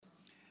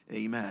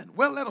Amen.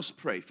 Well, let us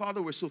pray.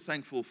 Father, we're so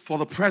thankful for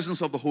the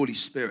presence of the Holy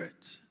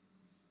Spirit.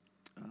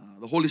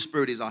 The Holy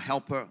Spirit is our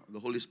helper.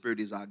 The Holy Spirit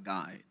is our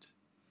guide.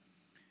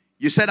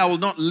 You said, I will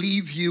not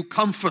leave you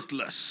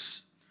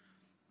comfortless.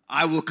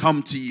 I will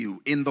come to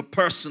you in the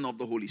person of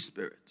the Holy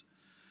Spirit.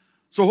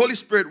 So, Holy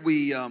Spirit,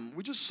 we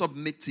just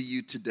submit to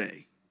you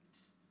today.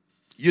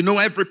 You know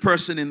every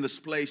person in this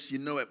place. You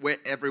know where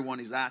everyone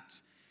is at.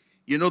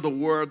 You know the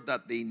word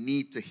that they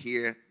need to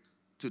hear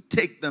to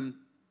take them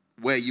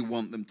where you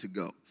want them to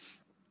go.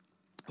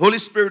 Holy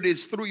Spirit,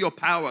 is through your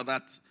power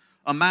that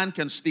a man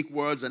can speak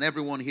words and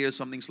everyone hears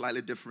something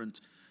slightly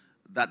different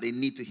that they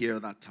need to hear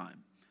at that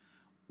time.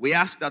 We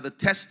ask that the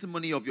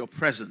testimony of your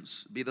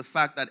presence be the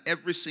fact that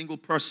every single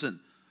person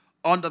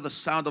under the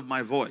sound of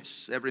my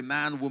voice, every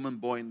man, woman,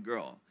 boy, and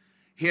girl,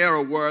 hear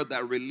a word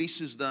that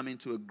releases them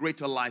into a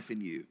greater life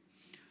in you.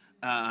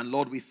 And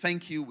Lord, we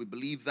thank you. We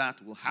believe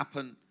that will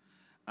happen.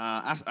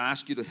 I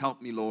ask you to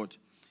help me, Lord.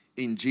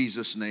 In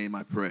Jesus' name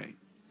I pray.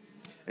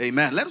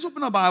 Amen. Let us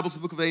open our Bibles to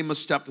the book of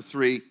Amos chapter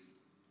 3.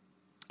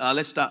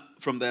 Let's start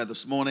from there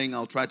this morning.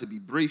 I'll try to be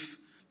brief.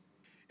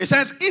 It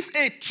says, if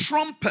a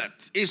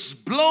trumpet is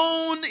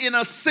blown in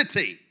a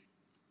city,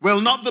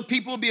 will not the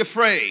people be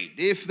afraid?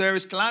 If there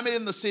is calamity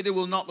in the city,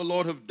 will not the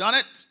Lord have done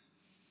it?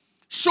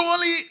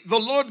 Surely the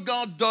Lord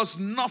God does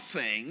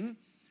nothing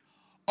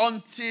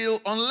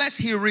unless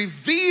he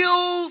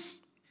reveals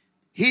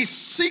his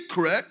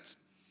secret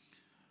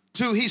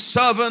to his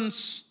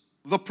servants,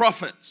 the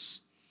prophets.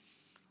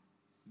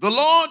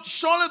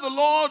 Surely the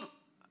Lord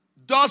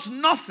does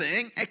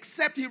nothing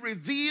except he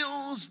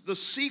reveals the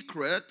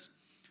secret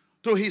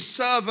to his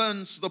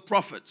servants, the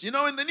prophets. You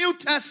know, in the New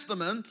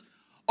Testament,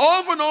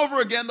 over and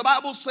over again, the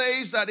Bible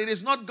says that it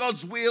is not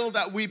God's will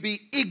that we be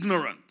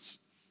ignorant.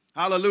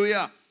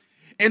 Hallelujah.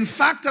 In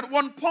fact, at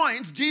one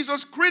point,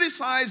 Jesus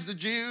criticized the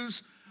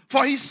Jews,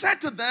 for he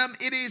said to them,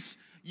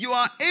 you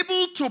are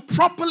able to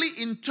properly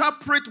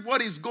interpret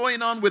what is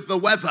going on with the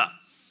weather.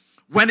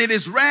 When it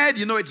is red,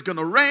 you know it's going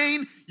to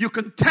rain. You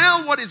can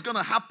tell what is going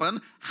to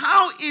happen.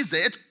 How is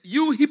it,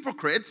 you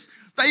hypocrites,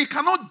 that you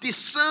cannot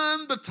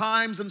discern the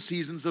times and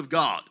seasons of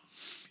God?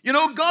 You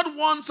know, God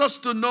wants us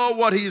to know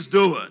what he is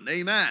doing.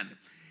 Amen.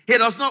 He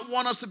does not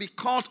want us to be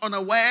caught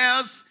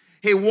unawares.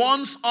 He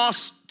wants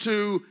us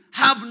to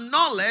have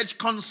knowledge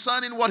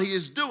concerning what he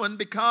is doing,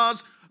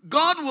 because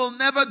God will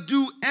never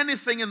do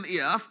anything in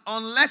the earth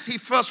unless he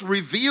first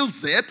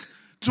reveals it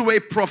to a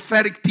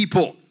prophetic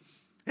people.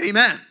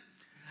 Amen.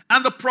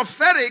 And the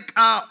prophetic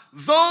are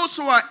those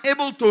who are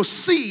able to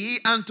see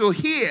and to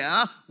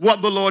hear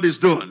what the Lord is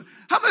doing.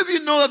 How many of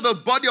you know that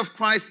the body of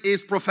Christ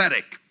is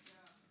prophetic?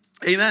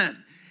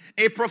 Amen.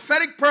 A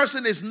prophetic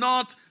person is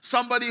not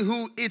somebody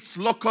who eats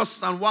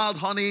locusts and wild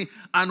honey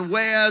and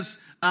wears,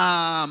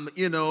 clothes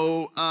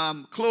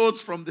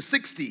from the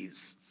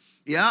 60s.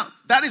 Yeah,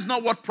 that is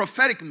not what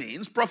prophetic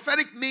means.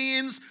 Prophetic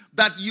means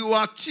that you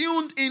are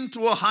tuned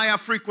into a higher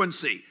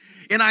frequency.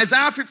 In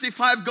Isaiah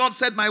 55, God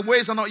said, my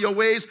ways are not your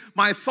ways,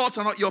 my thoughts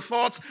are not your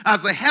thoughts.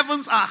 As the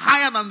heavens are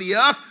higher than the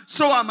earth,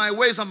 so are my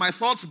ways and my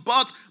thoughts.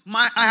 But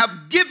I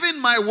have given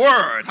my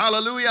word.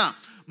 Hallelujah.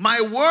 My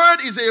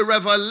word is a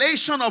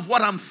revelation of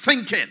what I'm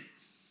thinking.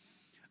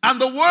 And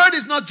the word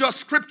is not just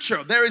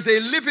scripture. There is a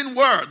living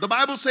word. The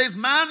Bible says,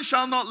 man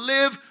shall not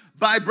live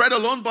by bread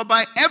alone, but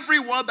by every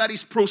word that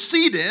is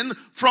proceeding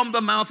from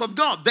the mouth of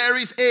God. There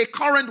is a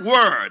current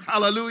word,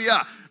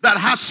 hallelujah, that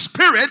has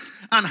spirit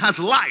and has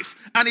life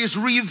and is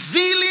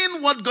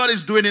revealing what God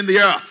is doing in the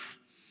earth.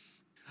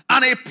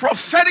 And a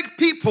prophetic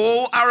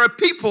people are a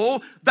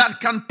people that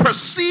can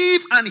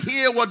perceive and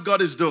hear what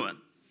God is doing.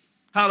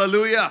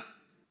 Hallelujah.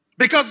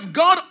 Because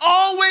God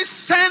always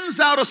sends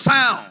out a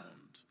sound.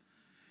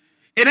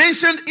 In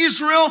ancient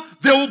Israel,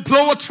 they will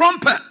blow a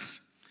trumpet.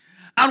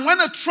 And when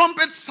a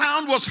trumpet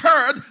sound was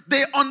heard,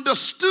 they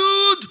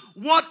understood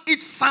what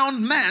its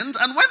sound meant.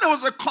 And when there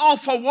was a call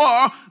for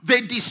war,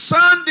 they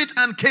discerned it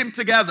and came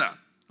together.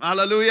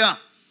 Hallelujah.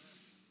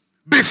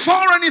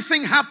 Before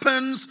anything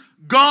happens,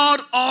 God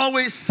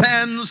always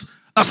sends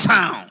a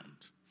sound.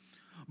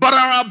 But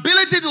our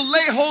ability to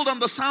lay hold on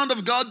the sound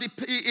of God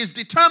is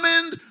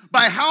determined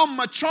by how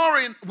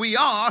mature we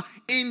are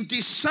in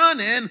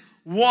discerning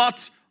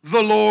what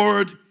the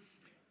Lord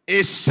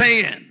is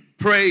saying.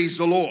 Praise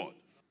the Lord.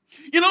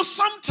 You know,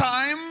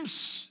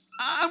 sometimes,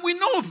 and we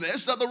know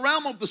this, that the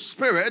realm of the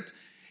spirit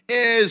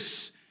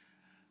is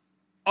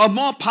a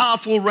more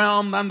powerful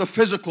realm than the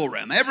physical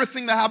realm.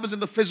 Everything that happens in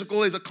the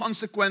physical is a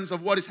consequence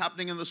of what is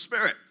happening in the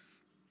spirit.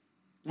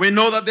 We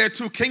know that there are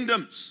two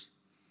kingdoms.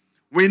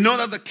 We know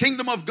that the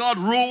kingdom of God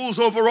rules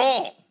over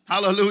all.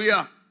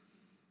 Hallelujah.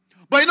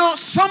 But you know,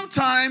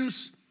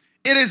 sometimes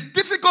it is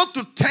difficult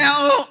to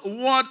tell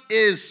what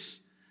is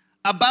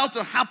about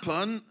to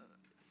happen,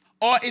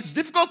 or it's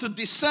difficult to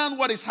discern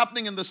what is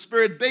happening in the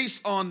spirit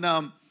based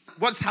on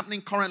what's happening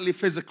currently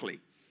physically,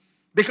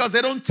 because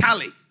they don't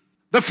tally.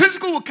 The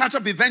physical will catch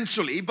up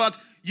eventually, but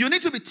you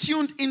need to be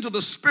tuned into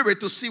the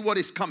spirit to see what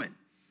is coming.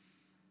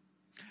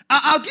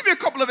 I'll give you a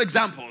couple of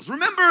examples.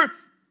 Remember,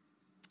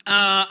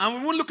 and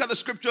we won't look at the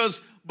scriptures,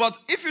 But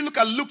if you look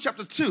at Luke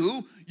chapter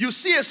 2, you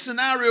see a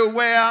scenario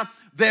where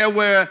there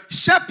were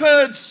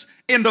shepherds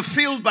in the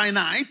field by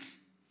night,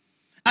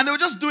 and they were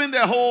just doing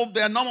their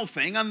normal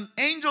thing, and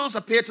angels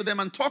appeared to them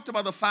and talked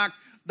about the fact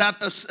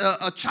that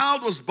a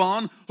child was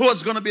born who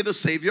was going to be the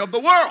Savior of the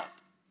world.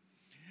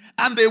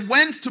 And they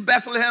went to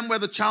Bethlehem where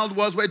the child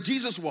was, where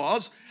Jesus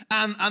was,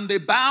 and they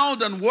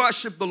bowed and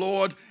worshiped the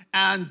Lord,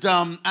 and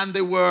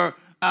they were,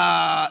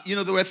 they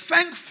were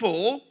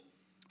thankful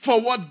for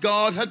what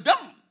God had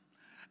done.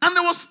 And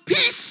there was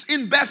peace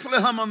in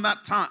Bethlehem on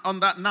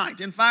that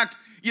night. In fact,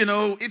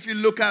 if you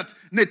look at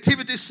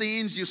nativity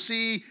scenes, you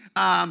see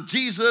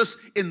Jesus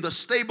in the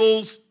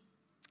stables,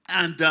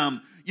 and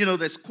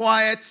there's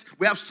quiet.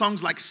 We have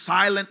songs like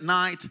Silent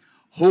Night,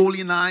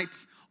 Holy Night,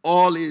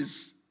 all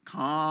is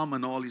calm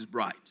and all is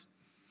bright.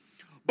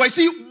 But you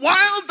see,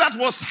 while that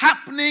was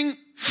happening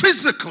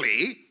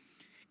physically,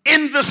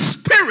 in the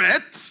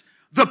spirit,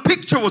 the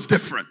picture was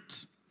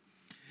different.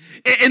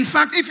 In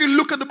fact, if you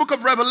look at the book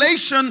of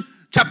Revelation,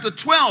 chapter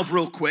 12,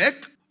 real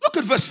quick, look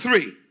at verse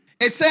 3.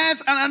 It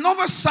says, "And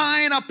another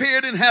sign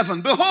appeared in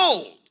heaven.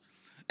 Behold,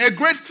 a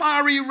great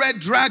fiery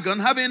red dragon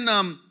having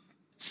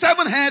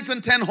 7 heads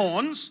and 10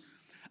 horns,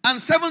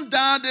 and 7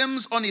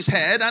 diadems on his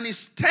head, and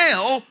his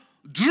tail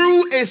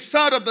drew a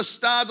third of the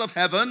stars of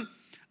heaven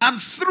and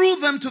threw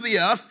them to the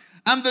earth.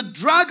 And the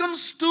dragon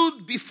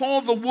stood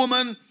before the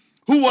woman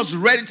who was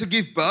ready to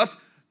give birth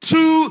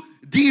to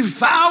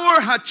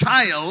devour her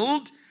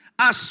child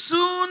as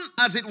soon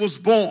as it was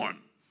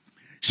born.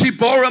 She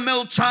bore a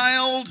male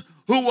child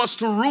who was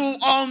to rule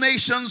all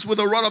nations with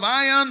a rod of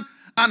iron,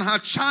 and her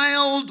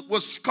child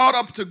was caught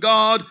up to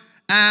God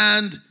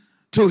and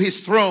to his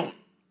throne."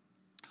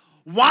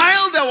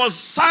 While there was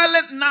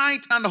silent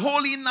night and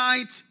holy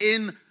night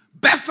in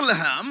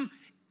Bethlehem,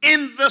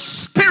 in the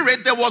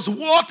spirit there was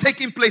war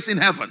taking place in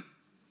heaven.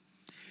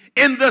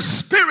 In the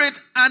spirit,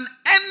 an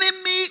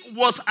enemy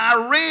was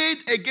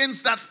arrayed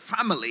against that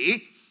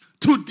family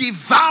to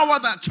devour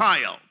that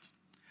child.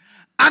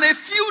 And a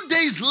few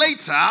days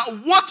later,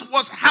 what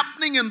was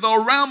happening in the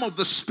realm of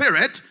the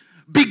spirit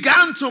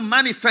began to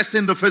manifest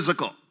in the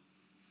physical.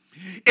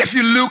 If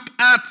you look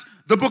at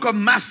the book of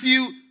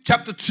Matthew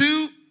chapter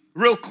 2,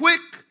 real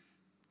quick,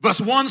 verse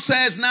 1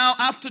 says, "Now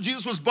after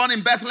Jesus was born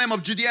in Bethlehem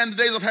of Judea in the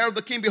days of Herod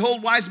the king,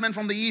 behold, wise men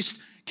from the east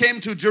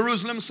came to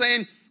Jerusalem,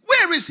 saying,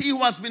 Where is he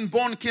who has been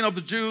born King of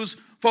the Jews?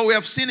 For we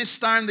have seen his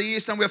star in the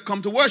east, and we have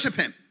come to worship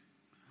him."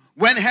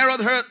 When Herod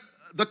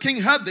the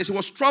king heard this, he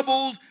was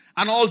troubled,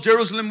 and all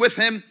Jerusalem with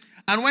him.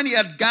 And when he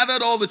had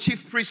gathered all the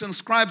chief priests and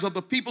scribes of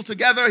the people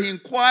together, he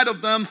inquired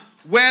of them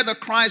where the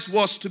Christ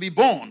was to be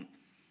born.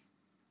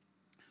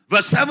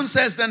 Verse 7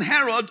 says, "Then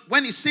Herod,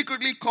 when he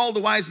secretly called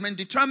the wise men,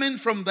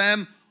 determined from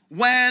them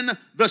when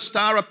the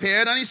star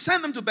appeared, and he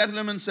sent them to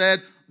Bethlehem and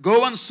said,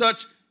 Go and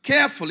search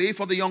carefully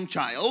for the young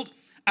child,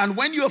 and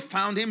when you have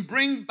found him,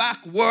 bring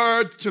back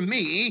word to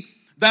me,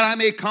 that I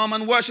may come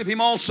and worship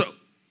him also."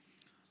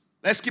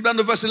 Let's skip down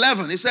to verse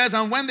 11. It says,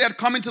 "And when they had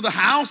come into the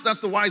house," that's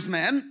the wise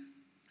men,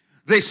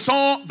 "they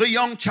saw the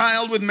young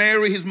child with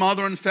Mary his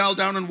mother, and fell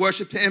down and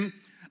worshipped him.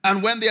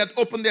 And when they had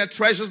opened their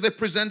treasures, they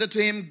presented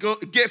to him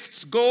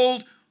gifts,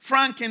 gold,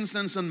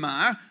 frankincense, and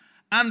myrrh.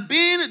 And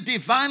being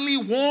divinely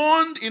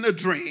warned in a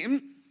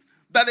dream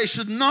that they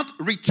should not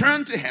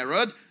return to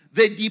Herod,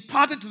 they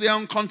departed to their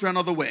own country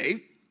another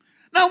way.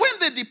 Now when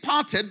they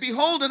departed,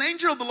 behold, an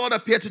angel of the Lord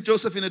appeared to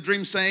Joseph in a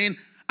dream, saying,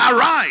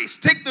 Arise,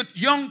 take the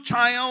young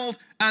child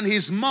and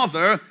his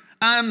mother,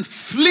 and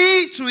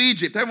flee to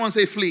Egypt." Everyone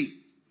say flee.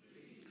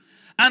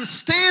 "And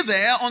stay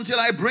there until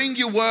I bring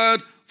you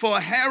word, for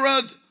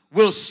Herod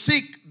will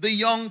seek the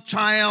young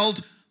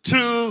child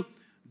to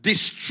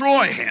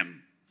destroy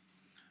him."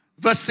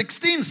 Verse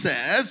 16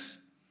 says,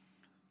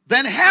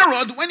 "Then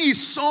Herod, when he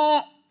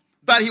saw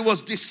that he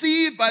was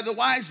deceived by the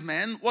wise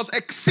men, was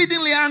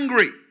exceedingly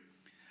angry.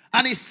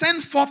 And he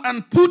sent forth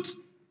and put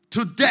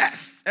to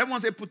death."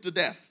 Everyone say put to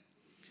death.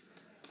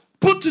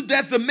 "Put to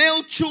death the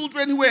male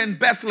children who were in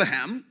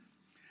Bethlehem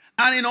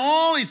and in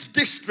all its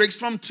districts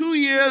from 2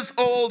 years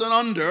old and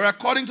under,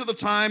 according to the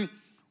time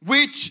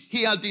which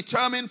he had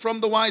determined from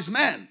the wise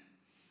men.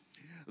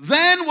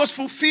 Then was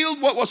fulfilled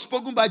what was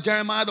spoken by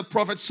Jeremiah the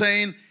prophet,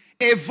 saying,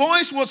 A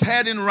voice was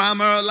heard in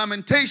Ramah,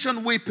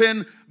 lamentation,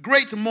 weeping,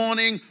 great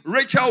mourning,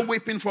 Rachel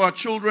weeping for her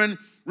children,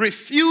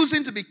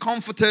 refusing to be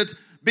comforted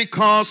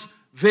because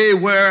they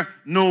were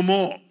no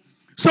more."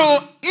 So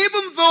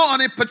even though on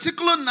a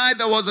particular night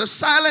there was a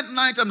silent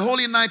night and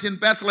holy night in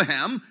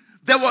Bethlehem,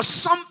 there was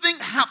something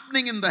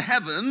happening in the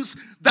heavens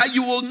that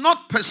you will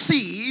not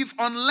perceive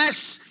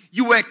unless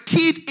you were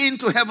keyed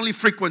into heavenly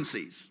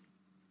frequencies.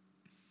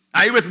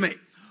 Are you with me?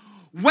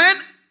 When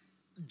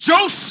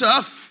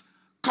Joseph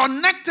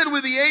connected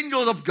with the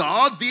angel of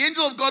God, the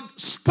angel of God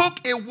spoke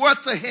a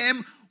word to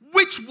him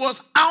which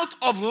was out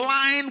of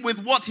line with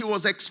what he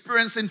was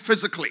experiencing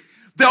physically.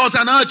 There was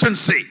an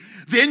urgency.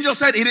 The angel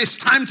said, "It is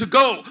time to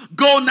go.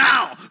 Go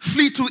now.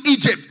 Flee to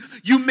Egypt."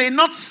 You may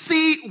not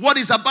see what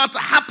is about to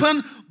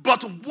happen,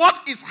 but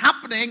what is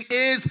happening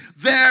is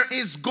there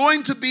is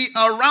going to be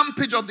a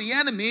rampage of the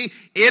enemy.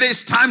 It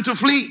is time to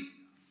flee.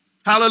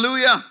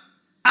 Hallelujah.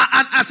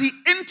 And as he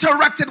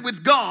interacted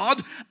with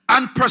God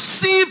and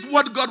perceived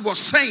what God was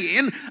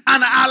saying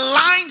and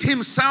aligned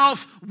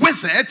himself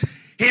with it,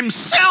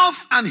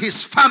 himself and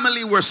his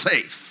family were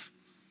safe.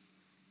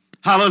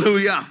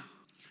 Hallelujah.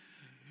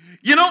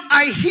 You know,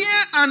 I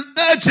hear an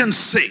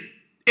urgency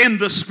in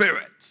the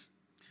spirit.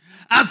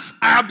 As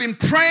I have been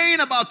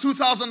praying about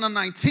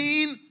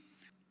 2019,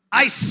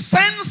 I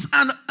sense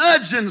an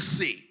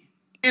urgency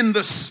in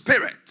the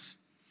spirit.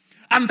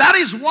 And that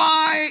is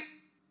why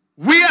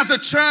we as a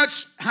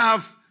church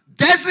have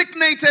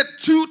designated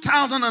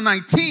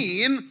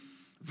 2019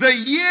 the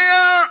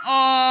year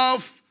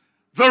of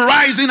the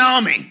rising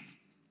army.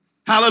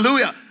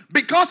 Hallelujah.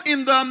 Because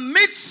in the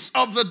midst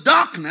of the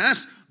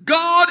darkness,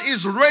 God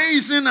is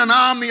raising an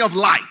army of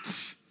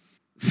light.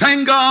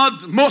 Thank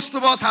God most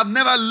of us have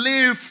never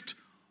lived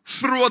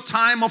through a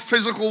time of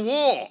physical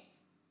war.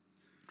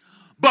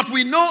 But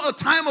we know a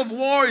time of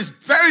war is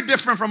very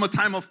different from a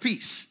time of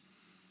peace.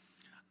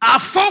 Our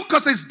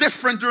focus is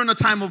different during a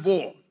time of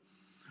war.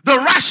 The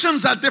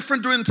rations are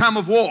different during the time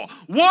of war.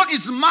 War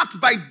is marked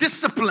by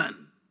discipline.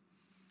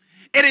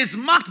 It is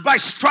marked by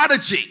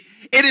strategy.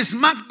 It is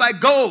marked by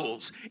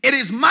goals. It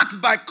is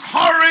marked by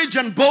courage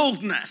and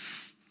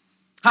boldness.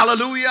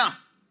 Hallelujah.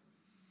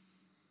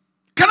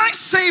 Can I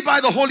say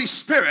by the Holy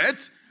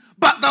Spirit,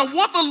 but that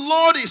what the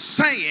Lord is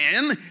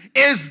saying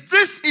is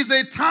this is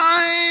a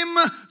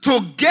time to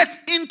get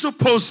into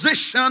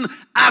position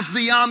as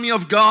the army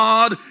of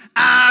God,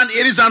 and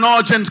it is an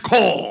urgent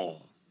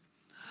call.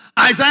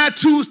 Isaiah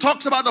 2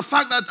 talks about the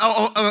fact that,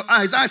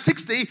 Isaiah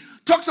 60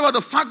 talks about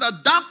the fact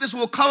that darkness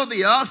will cover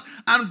the earth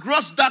and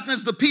gross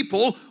darkness the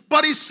people,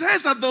 but he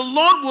says that the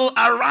Lord will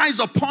arise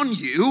upon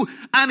you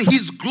and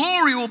his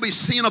glory will be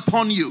seen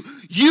upon you.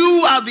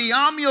 You are the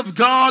army of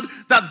God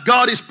that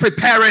God is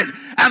preparing.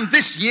 And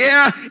this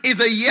year is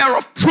a year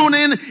of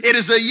pruning. It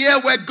is a year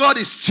where God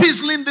is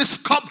chiseling this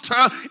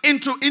sculptor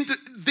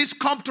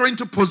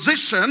into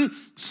position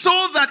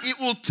so that it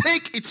will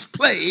take its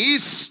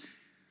place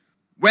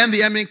when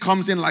the enemy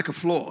comes in like a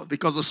flood,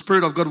 because the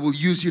Spirit of God will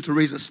use you to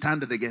raise a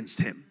standard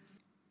against him.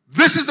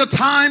 This is a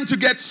time to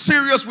get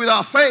serious with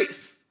our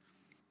faith.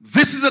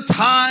 This is a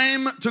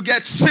time to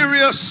get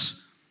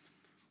serious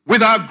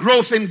with our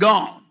growth in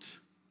God.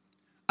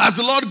 As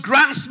the Lord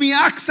grants me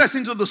access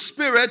into the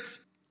Spirit,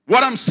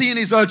 what I'm seeing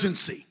is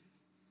urgency.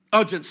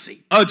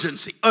 Urgency,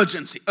 urgency,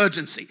 urgency,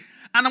 urgency.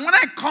 And when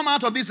I come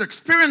out of these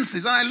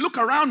experiences and I look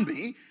around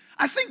me,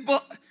 I think,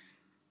 but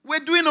we're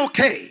doing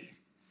okay.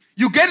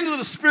 You get into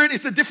the Spirit,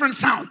 it's a different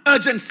sound.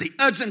 Urgency,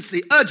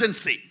 urgency,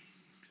 urgency.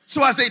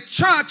 So as a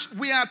church,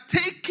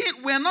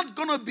 we're not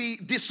going to be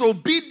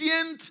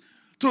disobedient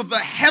to the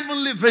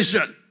heavenly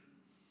vision.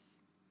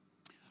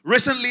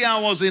 Recently,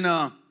 I was in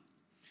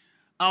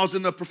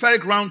a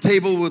prophetic round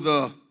table with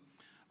a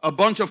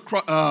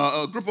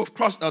group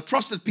of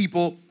trusted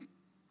people,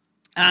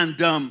 and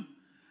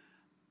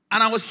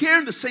I was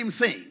hearing the same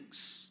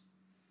things.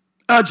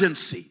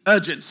 Urgency,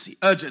 urgency,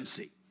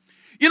 urgency.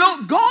 You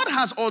know, God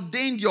has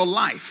ordained your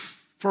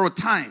life for a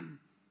time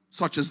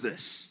such as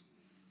this.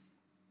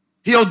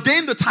 He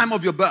ordained the time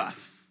of your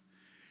birth.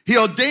 He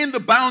ordained the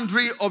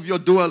boundary of your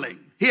dwelling.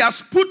 He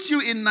has put you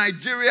in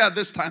Nigeria at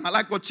this time. I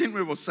like what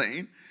Chinwe was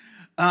saying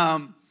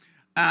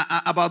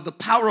about the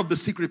power of the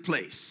secret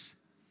place.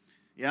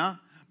 Yeah?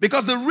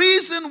 Because the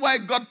reason why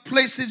God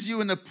places you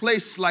in a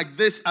place like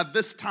this at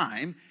this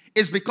time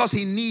is because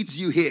he needs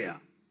you here.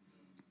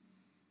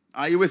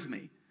 Are you with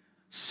me?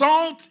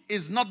 Salt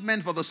is not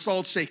meant for the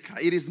salt shaker.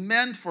 It is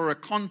meant for a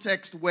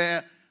context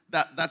where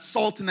that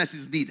saltiness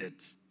is needed.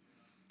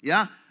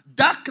 Yeah?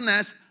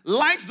 Darkness,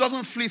 light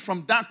doesn't flee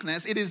from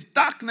darkness. It is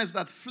darkness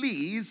that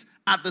flees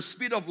at the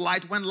speed of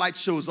light when light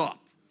shows up.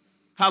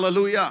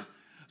 Hallelujah.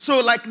 So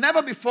like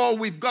never before,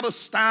 we've got to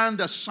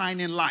stand as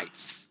shining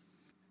lights.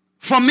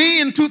 For me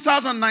in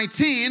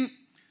 2019,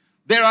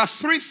 there are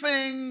 3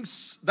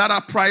 things that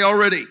are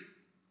priority.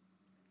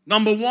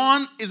 Number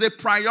 1 is a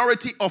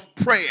priority of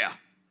prayer.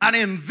 And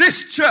in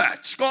this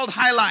church called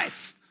High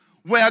Life,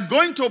 we are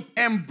going to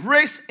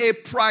embrace a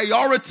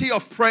priority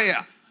of prayer.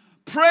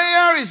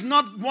 Prayer is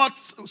not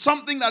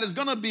something that is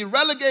going to be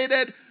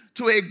relegated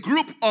to a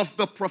group of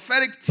the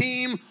prophetic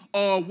team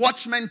or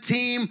watchman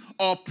team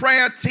or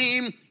prayer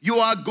team. You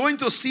are going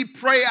to see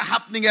prayer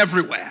happening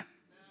everywhere.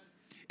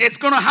 It's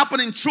going to happen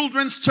in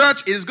children's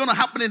church. It is going to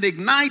happen in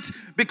Ignite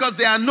because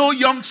there are no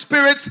young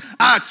spirits.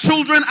 Our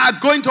children are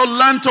going to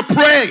learn to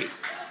pray.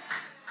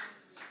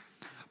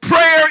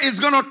 Prayer is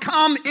going to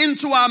come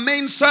into our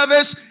main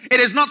service. It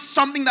is not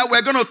something that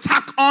we're going to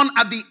tack on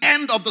at the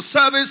end of the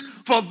service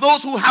for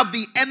those who have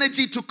the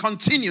energy to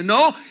continue.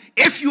 No,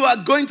 if you are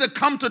going to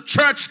come to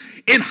church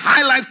in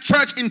High Life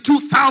Church in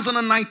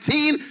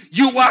 2019,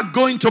 you are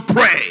going to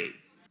pray.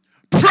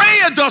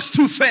 Prayer does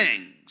 2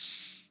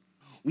 things.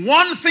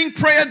 One thing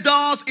prayer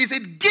does is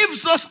it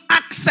gives us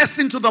access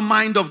into the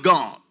mind of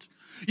God.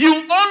 You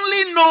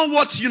only know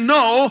what you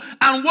know,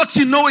 and what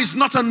you know is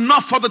not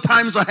enough for the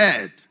times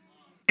ahead.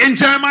 In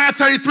Jeremiah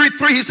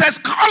 33:3, he says,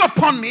 call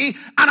upon me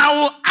and I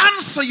will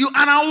answer you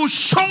and I will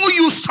show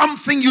you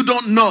something you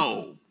don't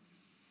know.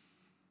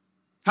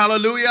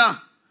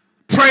 Hallelujah.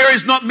 Prayer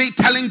is not me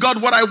telling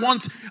God what I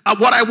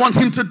want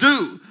him to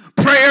do.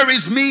 Prayer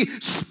is me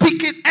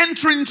speaking,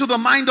 entering into the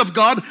mind of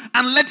God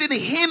and letting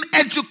him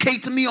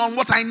educate me on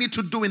what I need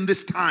to do in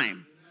this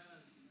time.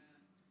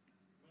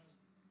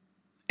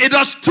 It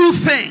does two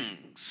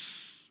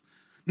things.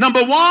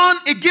 Number one,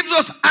 it gives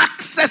us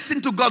access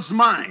into God's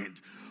mind.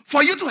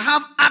 For you to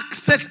have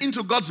access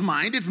into God's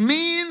mind, it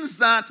means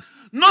that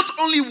not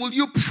only will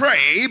you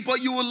pray,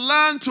 but you will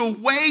learn to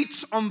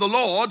wait on the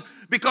Lord,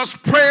 because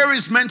prayer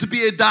is meant to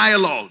be a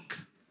dialogue.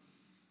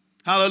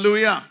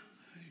 Hallelujah.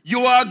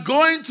 You are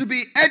going to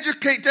be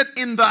educated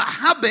in the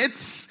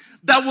habits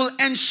that will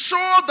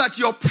ensure that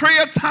your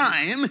prayer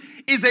time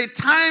is a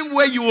time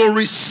where you will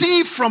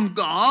receive from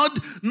God,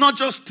 not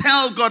just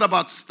tell God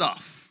about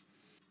stuff.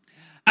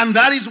 And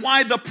that is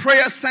why the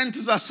prayer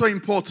centers are so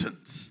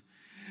important.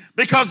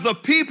 Because the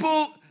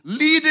people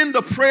leading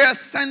the prayer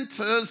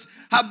centers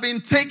have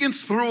been taken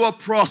through a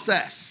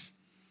process.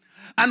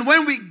 And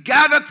when we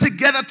gather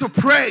together to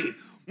pray,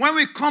 when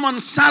we come on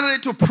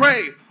Saturday to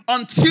pray,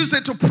 on Tuesday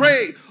to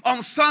pray,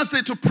 on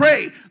Thursday to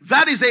pray,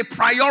 that is a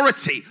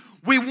priority.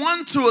 We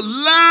want to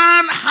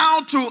learn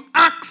how to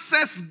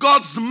access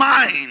God's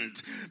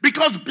mind.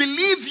 Because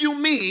believe you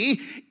me,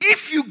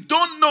 if you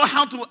don't know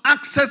how to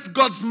access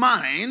God's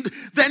mind,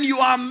 then you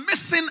are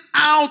missing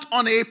out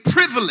on a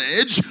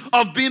privilege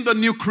of being the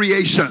new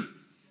creation.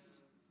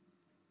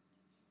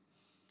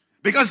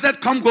 Because that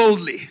come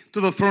boldly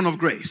to the throne of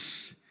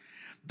grace,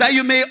 that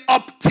you may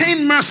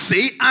obtain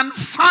mercy and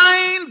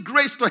find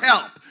grace to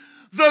help.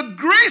 The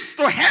grace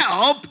to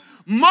help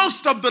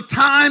most of the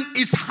time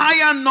is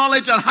higher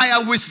knowledge and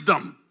higher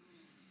wisdom.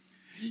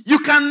 You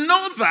can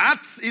know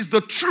that is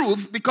the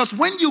truth because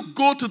when you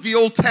go to the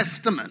Old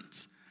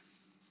Testament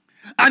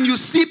and you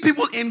see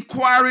people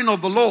inquiring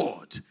of the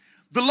Lord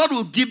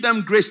will give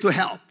them grace to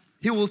help.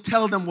 He will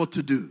tell them what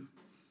to do.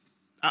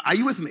 Are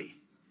you with me?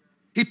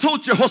 He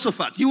told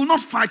Jehoshaphat, you will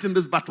not fight in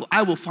this battle,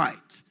 I will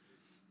fight.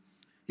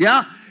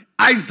 Yeah?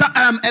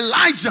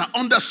 Elijah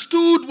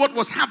understood what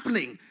was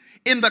happening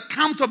in the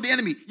camps of the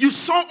enemy. You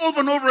saw over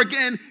and over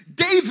again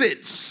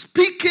David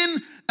speaking,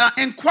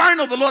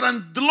 inquiring of the Lord,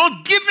 and the Lord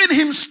giving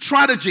him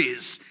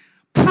strategies.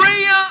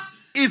 Prayer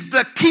is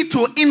the key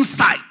to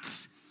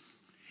insight.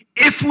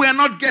 If we are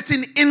not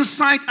getting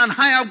insight and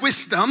higher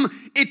wisdom,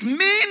 it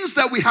means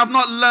that we have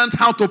not learned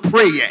how to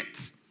pray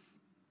yet.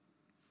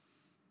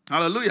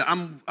 Hallelujah.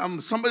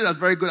 I'm somebody that's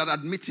very good at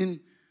admitting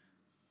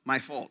my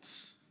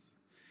faults.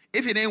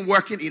 If it ain't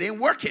working, it ain't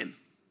working.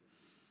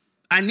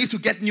 I need to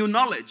get new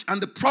knowledge.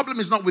 And the problem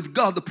is not with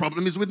God, the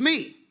problem is with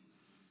me.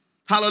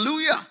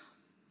 Hallelujah.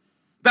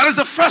 That is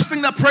the first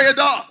thing that prayer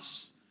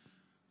does.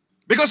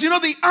 Because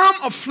the arm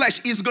of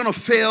flesh is going to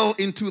fail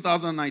in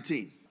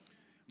 2019.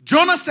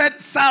 Jonah said,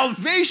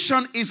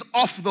 salvation is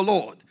of the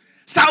Lord.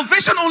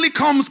 Salvation only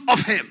comes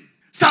of him.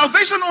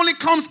 Salvation only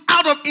comes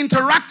out of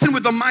interacting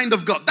with the mind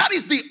of God. That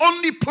is the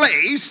only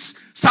place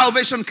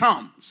salvation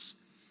comes.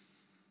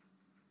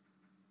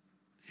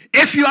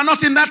 If you are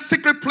not in that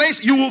secret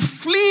place, you will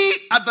flee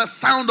at the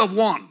sound of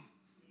one.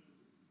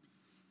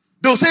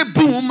 They'll say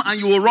boom and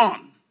you will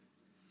run.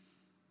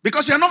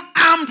 Because you're not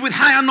armed with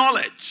higher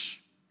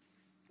knowledge.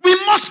 We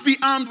must be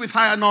armed with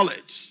higher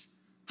knowledge.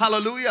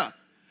 Hallelujah.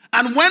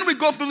 And when we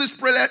go through this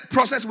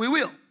process, we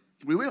will.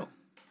 We will.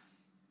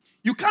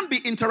 You can't be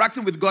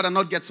interacting with God and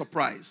not get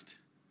surprised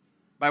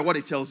by what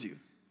He tells you.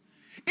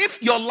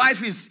 If your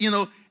life is,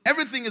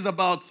 everything is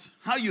about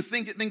how you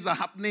think things are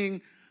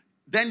happening,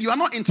 then you are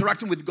not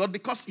interacting with God,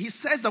 because He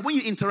says that when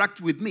you interact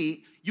with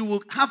me, you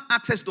will have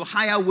access to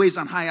higher ways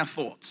and higher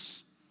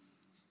thoughts.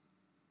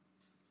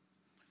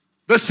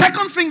 The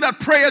second thing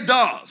that prayer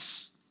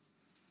does,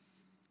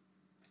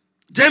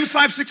 James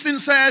 5:16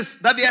 says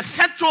that the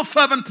effectual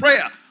fervent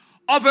prayer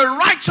of a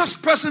righteous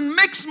person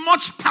makes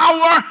much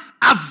power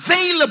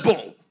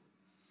available.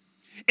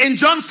 In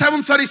John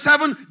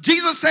 7:37,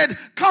 Jesus said,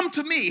 come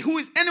to me,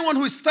 anyone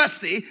who is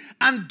thirsty,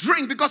 and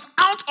drink, because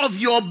out of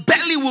your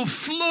belly will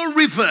flow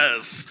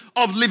rivers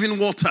of living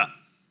water.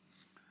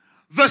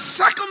 The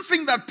second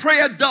thing that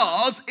prayer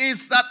does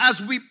is that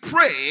as we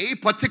pray,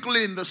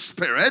 particularly in the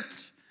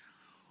Spirit,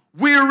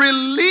 we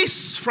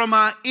release from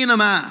our inner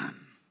man.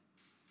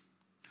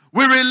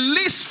 We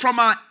release from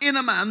our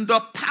inner man the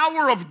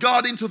power of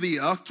God into the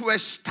earth to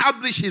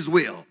establish His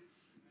will.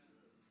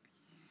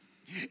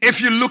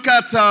 If you look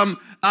at 1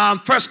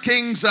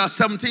 Kings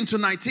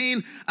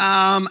 17-19,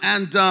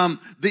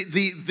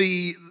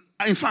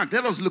 in fact,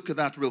 let us look at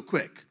that real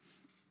quick.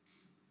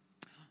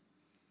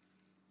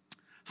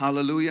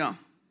 Hallelujah.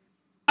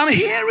 I'm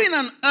hearing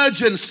an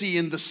urgency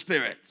in the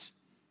Spirit.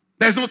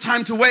 There's no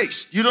time to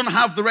waste. You don't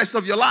have the rest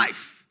of your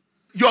life.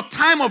 Your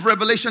time of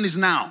revelation is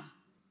now.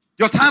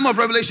 Your time of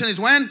revelation is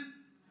when?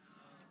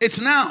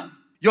 It's now.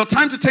 Your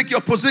time to take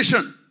your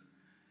position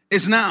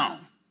is now.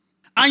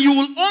 And you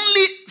will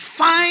only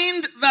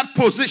find that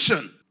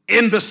position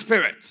in the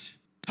Spirit.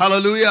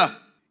 Hallelujah.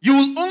 You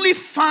will only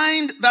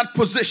find that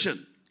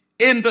position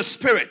in the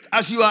Spirit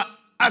as you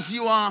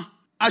are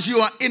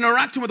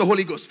interacting with the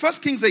Holy Ghost. 1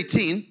 Kings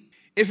 18,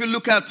 if you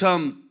look at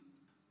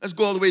Let's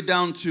go all the way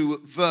down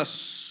to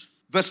verse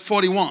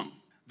 41.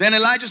 Then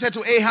Elijah said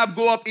to Ahab,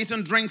 go up, eat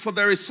and drink, for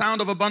there is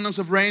sound of abundance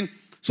of rain.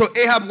 So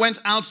Ahab went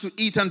out to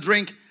eat and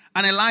drink,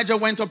 and Elijah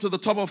went up to the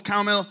top of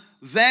Carmel.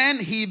 Then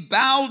he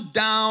bowed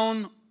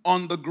down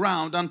on the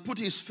ground and put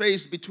his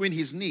face between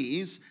his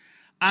knees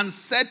and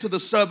said to the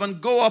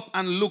servant, go up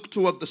and look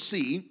toward the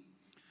sea.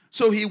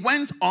 So he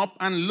went up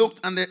and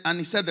looked, and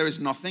he said, there is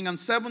nothing. And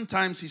 7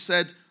 times he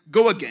said,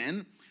 go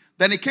again.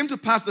 Then it came to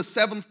pass the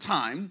 7th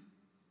time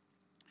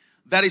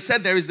that he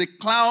said, there is a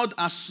cloud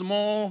as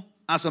small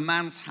as a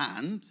man's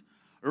hand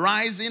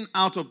rising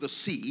out of the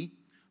sea.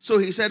 So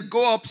he said,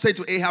 go up, say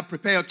to Ahab,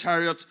 prepare your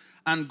chariot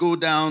and go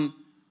down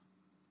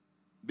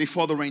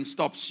before the rain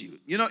stops you.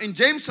 You know, in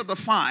James chapter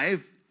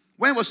 5,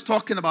 when he was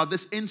talking about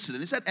this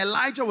incident, he said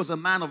Elijah was a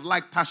man of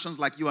like passions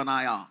like you and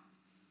I are.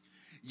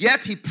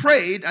 Yet he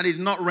prayed and it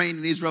did not rain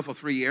in Israel for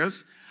 3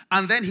 years.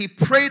 And then he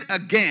prayed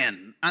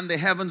again and the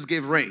heavens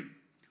gave rain.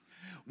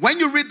 When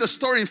you read the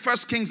story in 1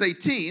 Kings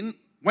 18,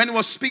 when he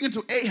was speaking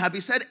to Ahab, he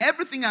said,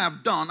 everything I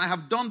have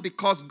done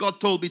because God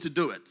told me to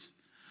do it.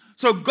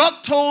 So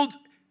God told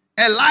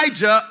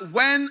Elijah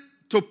when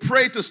to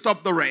pray to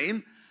stop the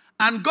rain.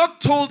 And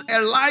God told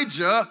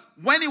Elijah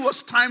when it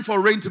was time for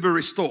rain to be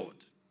restored.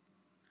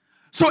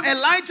 So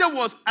Elijah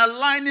was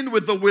aligning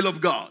with the will of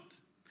God.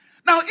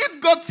 Now,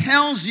 if God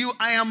tells you,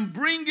 I am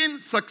bringing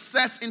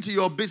success into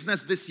your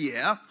business this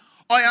year,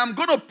 or I am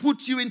going to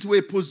put you into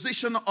a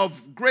position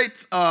of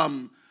great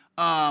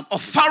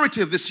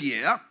authority this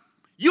year,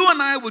 you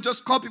and I will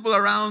just call people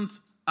around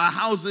our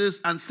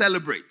houses and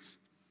celebrate.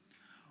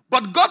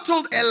 But God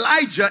told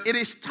Elijah, it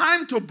is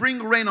time to bring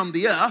rain on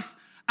the earth.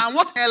 And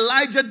what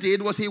Elijah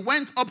did was he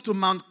went up to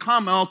Mount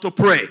Carmel to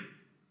pray.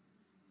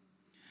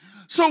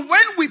 So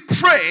when we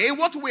pray,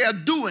 what we are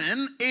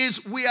doing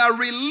is we are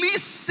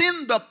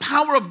releasing the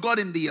power of God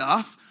in the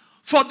earth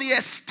for the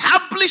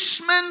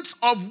establishment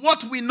of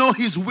what we know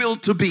his will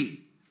to be.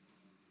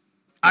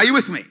 Are you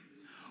with me?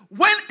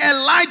 When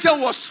Elijah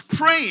was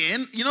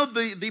praying, you know,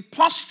 the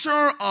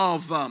posture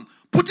of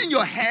putting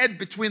your head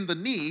between the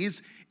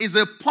knees is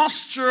a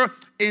posture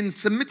in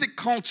Semitic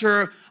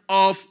culture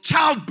of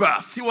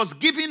childbirth. He was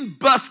giving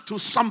birth to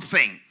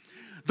something.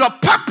 The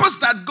purpose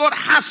that God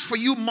has for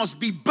you must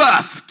be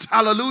birthed.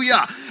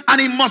 Hallelujah. And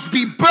it must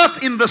be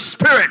birthed in the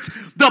spirit.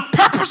 The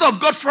purpose of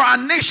God for our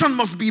nation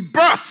must be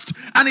birthed.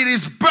 And it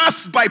is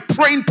birthed by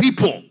praying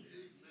people.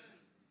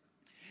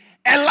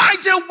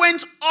 Elijah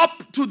went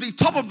up to the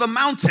top of the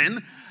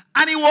mountain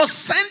and he was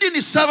sending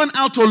his servant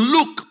out to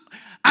look.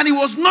 And he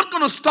was not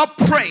going to stop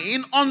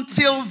praying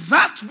until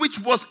that which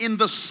was in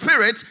the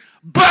spirit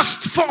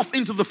burst forth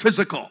into the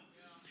physical.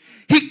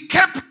 He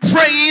kept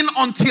praying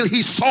until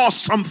he saw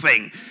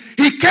something.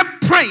 He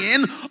kept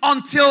praying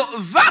until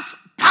that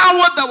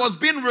power that was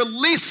being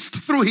released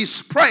through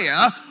his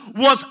prayer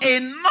was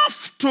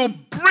enough to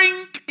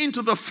bring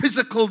into the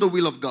physical the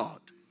will of God.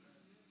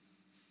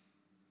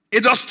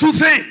 It does 2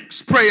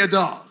 things, prayer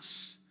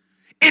does.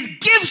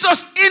 It gives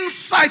us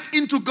insight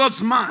into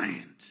God's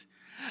mind.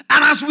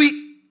 And as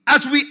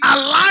we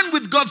align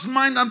with God's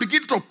mind and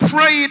begin to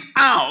pray it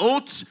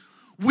out,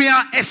 we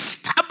are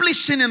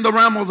establishing in the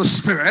realm of the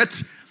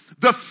spirit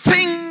the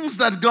things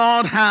that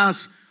God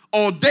has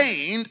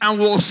ordained, and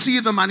we'll see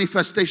the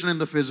manifestation in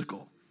the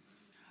physical.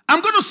 I'm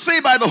going to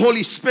say by the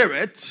Holy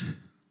Spirit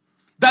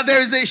that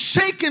there is a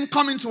shaking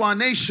coming to our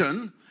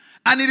nation,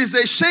 and it is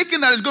a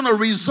shaking that is going to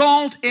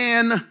result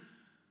in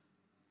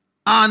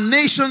our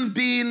nation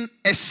being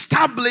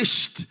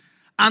established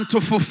and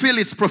to fulfill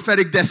its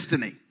prophetic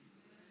destiny.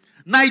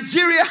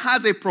 Nigeria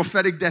has a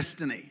prophetic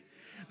destiny.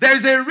 There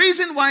is a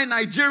reason why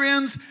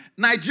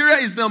Nigeria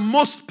is the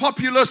most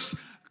populous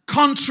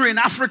country in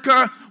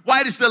Africa,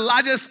 why it is the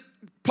largest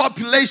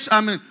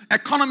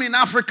economy in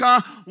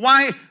Africa,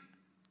 why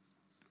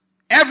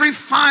every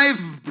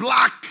 5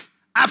 black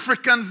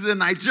Africans is a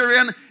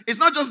Nigerian. It's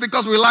not just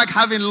because we like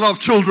having a lot of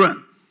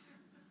children.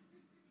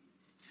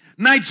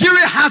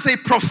 Nigeria has a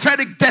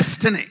prophetic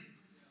destiny.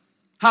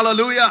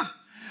 Hallelujah.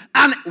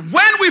 And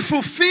when we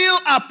fulfill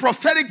our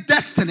prophetic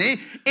destiny,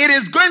 it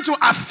is going to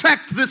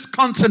affect this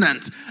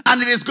continent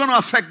and it is going to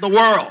affect the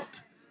world.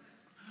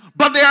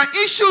 But there are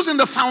issues in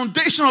the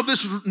foundation of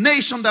this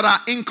nation that are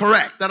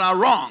incorrect, that are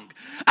wrong.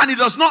 And it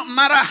does not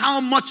matter how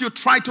much you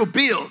try to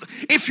build.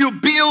 If you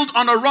build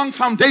on a wrong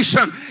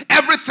foundation,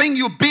 everything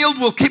you build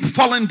will keep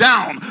falling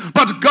down.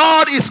 But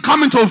God is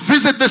coming to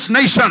visit this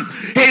nation.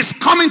 He is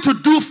coming to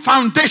do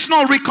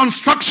foundational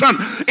reconstruction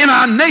in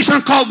our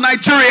nation called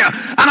Nigeria.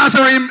 And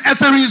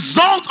as a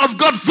result of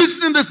God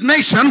visiting this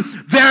nation,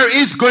 there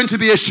is going to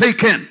be a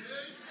shaking.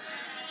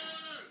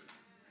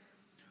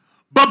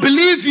 But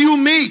believe you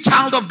me,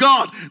 child of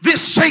God,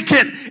 this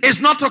shaking is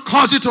not to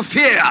cause you to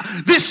fear.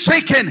 This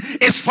shaking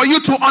is for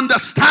you to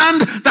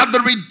understand that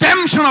the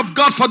redemption of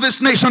God for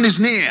this nation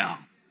is near.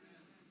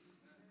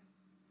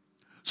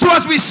 So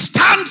as we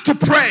stand to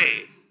pray,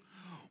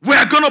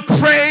 we're going to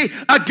pray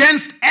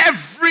against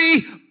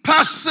every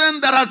person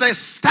that has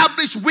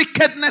established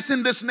wickedness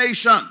in this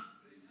nation.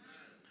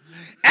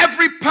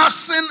 Every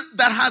person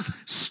that has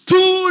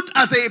stood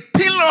as a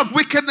pillar of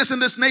wickedness in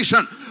this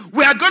nation,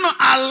 we are going to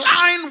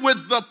align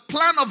with the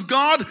plan of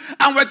God,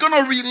 and we're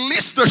going to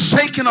release the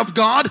shaking of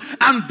God,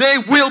 and they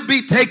will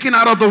be taken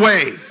out of the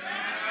way.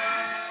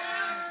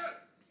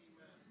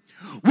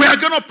 We are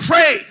going to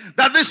pray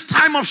that this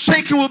time of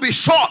shaking will be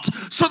short,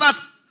 so that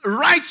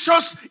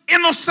righteous,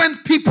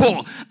 innocent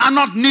people are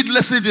not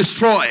needlessly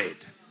destroyed.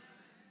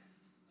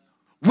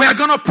 We are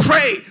going to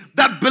pray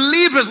that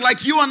believers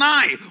like you and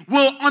I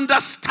will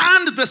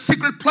understand the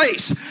secret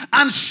place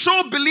and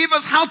show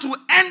believers how to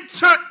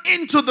enter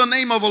into the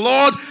name of the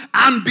Lord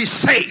and be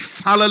safe.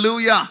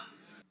 Hallelujah.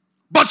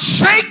 But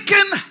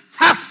shaking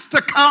has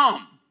to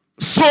come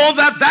so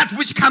that that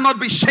which cannot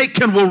be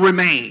shaken will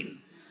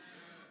remain.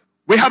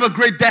 We have a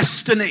great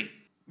destiny.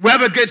 We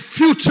have a great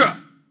future.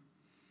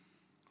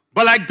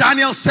 But like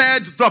Daniel said,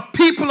 the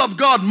people of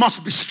God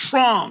must be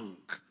strong.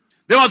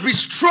 They must be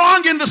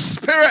strong in the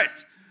spirit.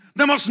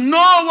 They must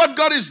know what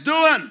God is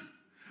doing.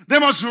 They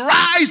must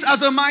rise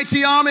as a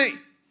mighty army.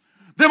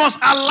 They must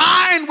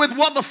align with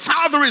what the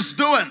Father is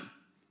doing.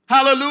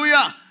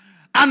 Hallelujah.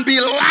 And be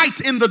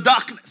light in the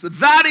darkness.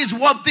 That is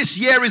what this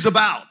year is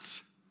about.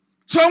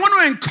 So I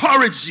want to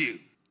encourage you.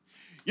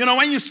 You know,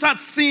 when you start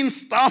seeing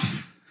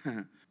stuff,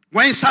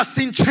 when you start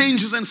seeing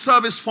changes in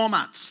service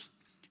formats,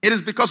 it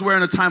is because we're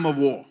in a time of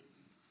war.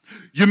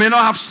 You may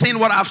not have seen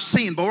what I've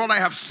seen, but what I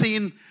have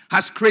seen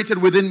has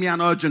created within me an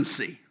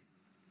urgency.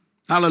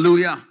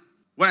 Hallelujah.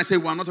 When I say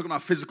war, I'm not talking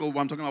about physical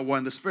war, I'm talking about war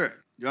in the spirit.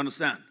 You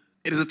understand?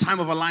 It is a time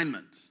of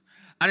alignment.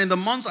 And in the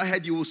months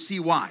ahead, you will see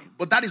why.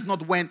 But that is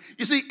not when.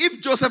 You see,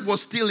 if Joseph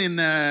was still in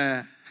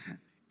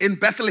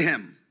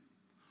Bethlehem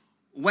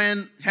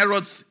when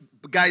Herod's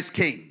guys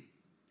came,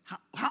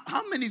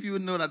 how many of you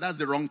know that that's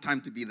the wrong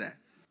time to be there?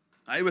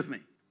 Are you with me?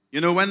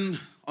 You know, when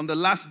on the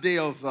last day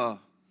of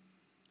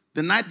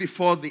the night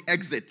before the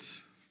exit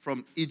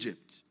from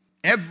Egypt,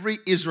 every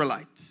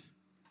Israelite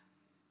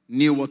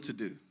knew what to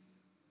do.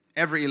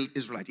 Every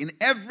Israelite. In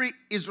every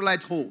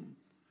Israelite home,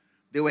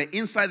 they were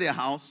inside their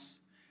house,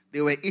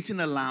 they were eating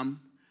a lamb,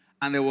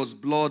 and there was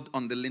blood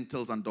on the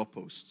lintels and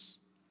doorposts.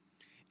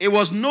 It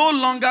was no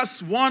longer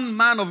one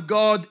man of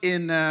God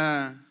in,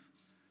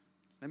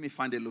 let me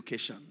find a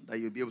location that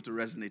you'll be able to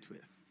resonate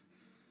with.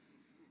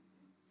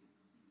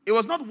 It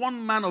was not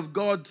one man of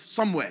God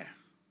somewhere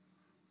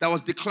that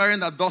was declaring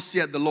that thus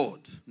saith the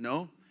Lord.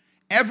 No.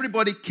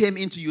 Everybody came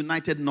into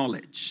united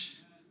knowledge.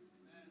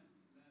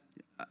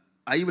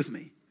 Are you with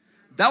me?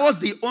 That was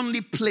the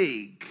only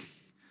plague,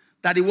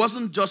 that it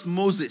wasn't just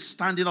Moses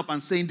standing up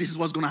and saying this is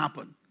what's going to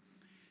happen.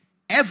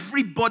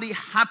 Everybody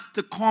had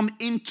to come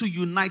into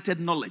united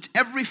knowledge.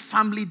 Every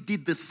family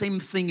did the same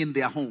thing in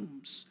their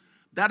homes.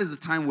 That is the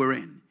time we're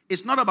in.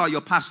 It's not about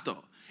your pastor.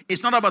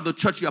 It's not about the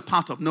church you're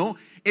part of. No,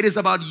 it is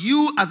about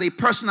you as a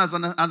person,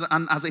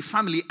 as a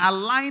family,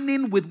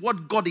 aligning with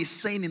what God is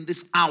saying in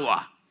this hour.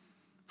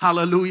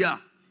 Hallelujah.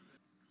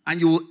 And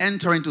you will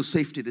enter into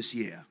safety this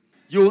year.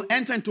 You will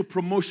enter into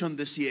promotion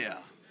this year.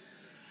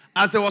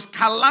 As there was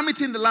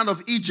calamity in the land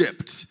of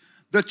Egypt,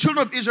 the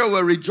children of Israel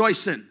were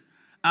rejoicing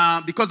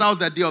because that was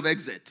their day of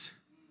exit.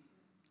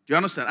 Do you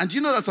understand? And do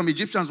you know that some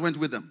Egyptians went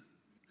with them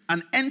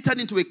and entered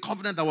into a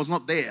covenant that was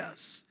not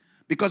theirs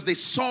because they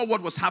saw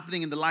what was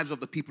happening in the lives of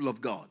the people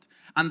of God.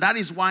 And that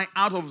is why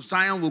out of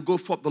Zion will go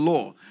forth the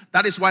law.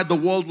 That is why the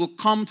world will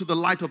come to the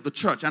light of the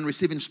church and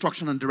receive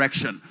instruction and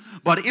direction.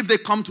 But if they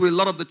come to a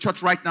lot of the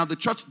church right now, the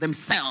church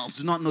themselves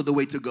do not know the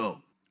way to go.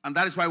 And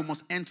that is why we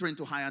must enter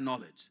into higher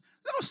knowledge.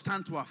 Let us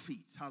stand to our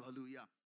feet. Hallelujah.